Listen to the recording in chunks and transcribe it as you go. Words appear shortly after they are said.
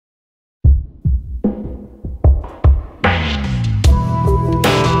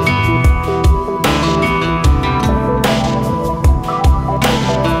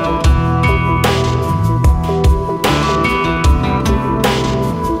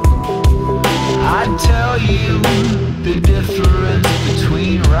tell you the difference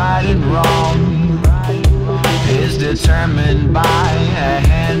between right and wrong is determined by a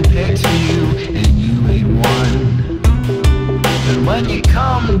hand-picked few, and you ain't one. And when you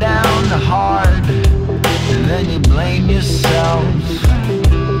come down hard, and then you blame yourself,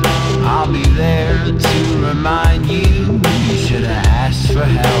 I'll be there to remind you you should have asked for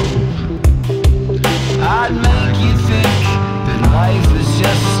help. I'd make you think that life is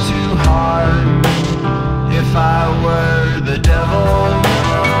just too hard if I were the devil.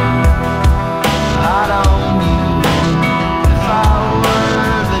 I'd own you if I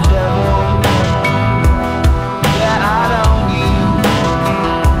were the devil. Yeah, I'd own you.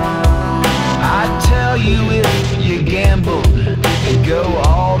 I'd tell you if you gambled and go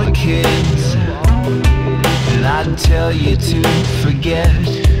all the kids, and I'd tell you to forget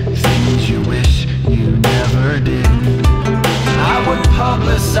things you wish you never did. I would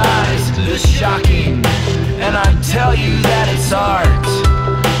publicize the shocking, and I'd tell you that it's art,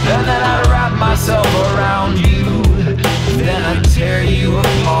 and then I'd wrap myself around you, then I'd tear you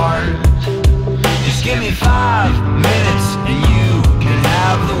apart. Just give me 5 minutes and you can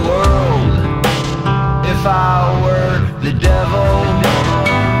have the world. If I were the devil,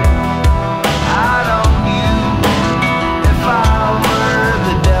 I'd own you. If I were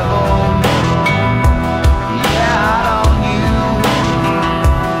the devil, yeah, I'd own you.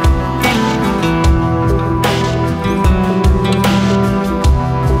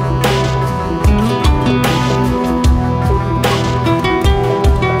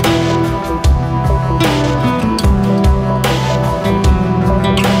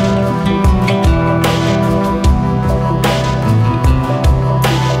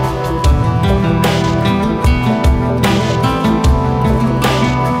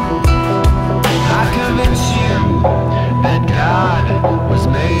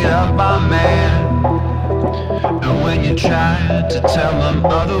 Tried to tell them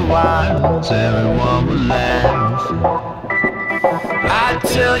otherwise, everyone would laugh. I'd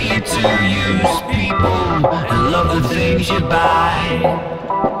tell you to use people and love the things you buy.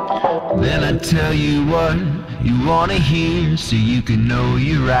 Then I'd tell you what you wanna hear so you can know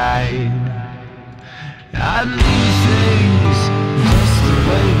you're right. I'd leave things just the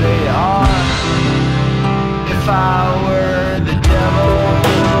way they are if I were